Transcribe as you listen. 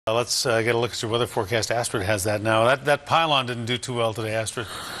Let's get a look at your weather forecast. Astrid has that now. That pylon didn't do too well today, Astrid.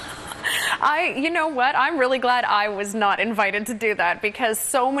 You know what? I'm really glad I was not invited to do that, because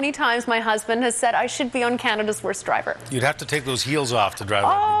so many times my husband has said I should be on Canada's Worst Driver. You'd have to take those heels off to drive that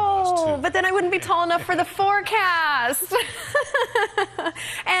big bus, too. But then I wouldn't be tall enough for the forecast.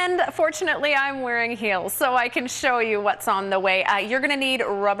 And fortunately, I'm wearing heels, so I can show you what's on the way. You're going to need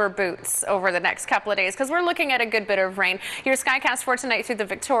rubber boots over the next couple of days, because we're looking at a good bit of rain. Your skycast for tonight through the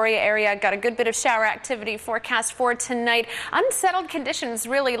Victoria area. Got a good bit of shower activity forecast for tonight. Unsettled conditions,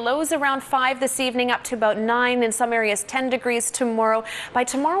 really. Lows around 5 this evening, up to about 9, in some areas 10 degrees tomorrow. By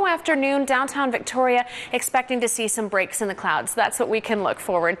tomorrow afternoon, downtown Victoria expecting to see some breaks in the clouds. That's what we can look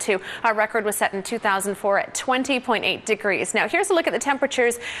forward to. Our record was set in 2004 at 20.8 degrees. Now here's a look at the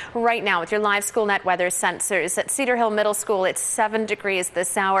temperatures right now with your live SchoolNet weather sensors. At Cedar Hill Middle School, it's 7 degrees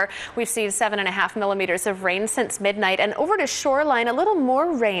this hour. We've seen 7.5 millimeters of rain since midnight, and over to Shoreline, a little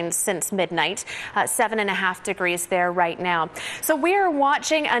more rain since midnight. 7.5 degrees there right now. So we are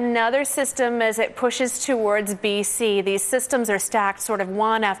watching another system as it pushes towards BC. These systems are stacked sort of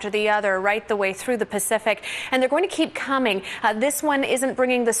one after the other right the way through the Pacific, and they're going to keep coming. This one isn't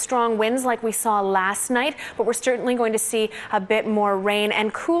bringing the strong winds like we saw last night, but we're certainly going to see a bit more rain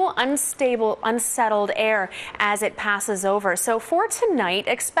and cool, unstable, unsettled air as it passes over. So for tonight,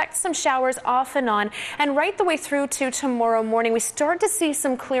 expect some showers off and on, and right the way through to tomorrow morning, we start to see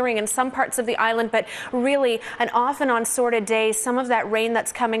some clearing in some parts of the island, but really an off and on sort of day. Some of that rain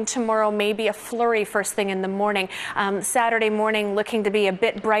that's coming tomorrow may be a flurry first thing in the morning. Saturday morning looking to be a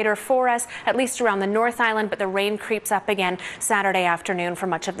bit brighter for us, at least around the North Island, but the rain creeps up again Saturday afternoon for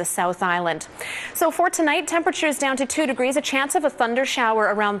much of the South Island. So for tonight, temperatures down to 2 degrees, a chance of a thunder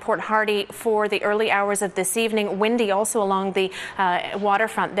shower around Port Hardy for the early hours of this evening. Windy also along the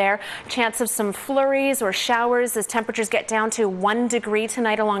waterfront there. Chance of some flurries or showers as temperatures get down to 1 degree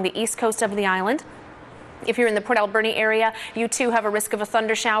tonight along the east coast of the island. If you're in the Port Alberni area, you too have a risk of a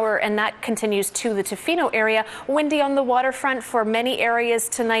thunder shower, and that continues to the Tofino area. Windy on the waterfront for many areas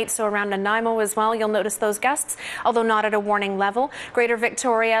tonight, so around Nanaimo as well. You'll notice those gusts, although not at a warning level. Greater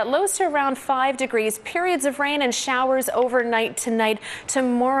Victoria, lows to around 5 degrees. Periods of rain and showers overnight tonight.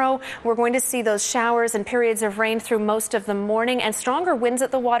 Tomorrow, we're going to see those showers and periods of rain through most of the morning, and stronger winds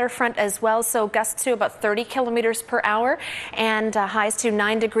at the waterfront as well, so gusts to about 30 kilometers per hour, and highs to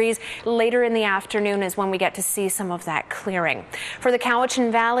 9 degrees. Later in the afternoon is when we get to see some of that clearing. For the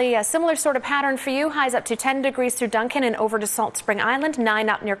Cowichan Valley, a similar sort of pattern for you. Highs up to 10 degrees through Duncan and over to Salt Spring Island, 9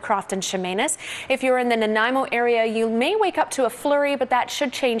 up near Crofton Chemainus. If you're in the Nanaimo area, you may wake up to a flurry, but that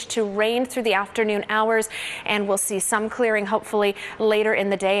should change to rain through the afternoon hours, and we'll see some clearing hopefully later in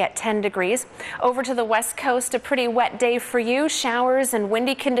the day at 10 degrees. Over to the west coast, a pretty wet day for you. Showers and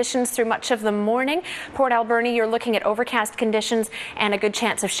windy conditions through much of the morning. Port Alberni, you're looking at overcast conditions and a good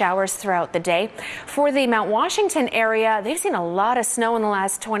chance of showers throughout the day. For the Mount Washington area, they've seen a lot of snow in the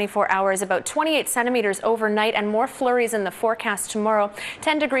last 24 hours, about 28 centimeters overnight, and more flurries in the forecast tomorrow.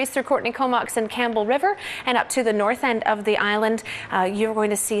 10 degrees through Courtney Comox and Campbell River, and up to the north end of the island. You're going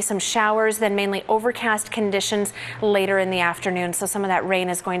to see some showers, then mainly overcast conditions later in the afternoon. So some of that rain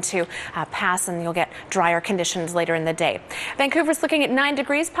is going to pass, and you'll get drier conditions later in the day. Vancouver's looking at 9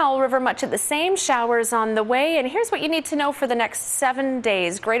 degrees. Powell River, much of the same. Showers on the way. And here's what you need to know for the next 7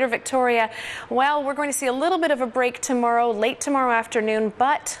 days. Greater Victoria, well, we're going to see a little bit of a break tomorrow, late tomorrow afternoon,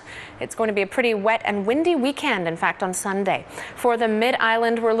 but it's going to be a pretty wet and windy weekend, in fact, on Sunday. For the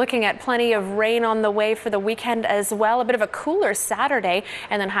Mid-Island, we're looking at plenty of rain on the way for the weekend as well. A bit of a cooler Saturday,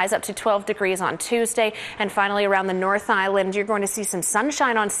 and then highs up to 12 degrees on Tuesday. And finally, around the North Island, you're going to see some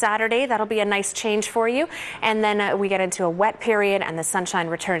sunshine on Saturday. That'll be a nice change for you. And then we get into a wet period, and the sunshine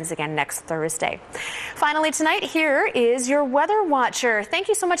returns again next Thursday. Finally tonight, here is your weather watcher. Thank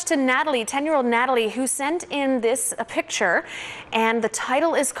you so much to Natalie, 10-year-old Natalie, who sent in this picture, and the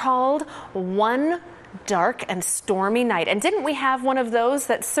title is called One Dark and Stormy Night. And didn't we have one of those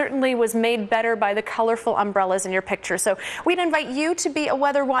that certainly was made better by the colorful umbrellas in your picture? So we'd invite you to be a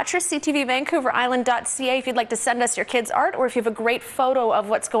weather watcher. ctvvancouverisland.ca if you'd like to send us your kids' art, or if you have a great photo of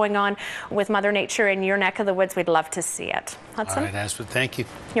what's going on with Mother Nature in your neck of the woods, we'd love to see it. Hudson? All right, Astrid, thank you.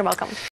 You're welcome.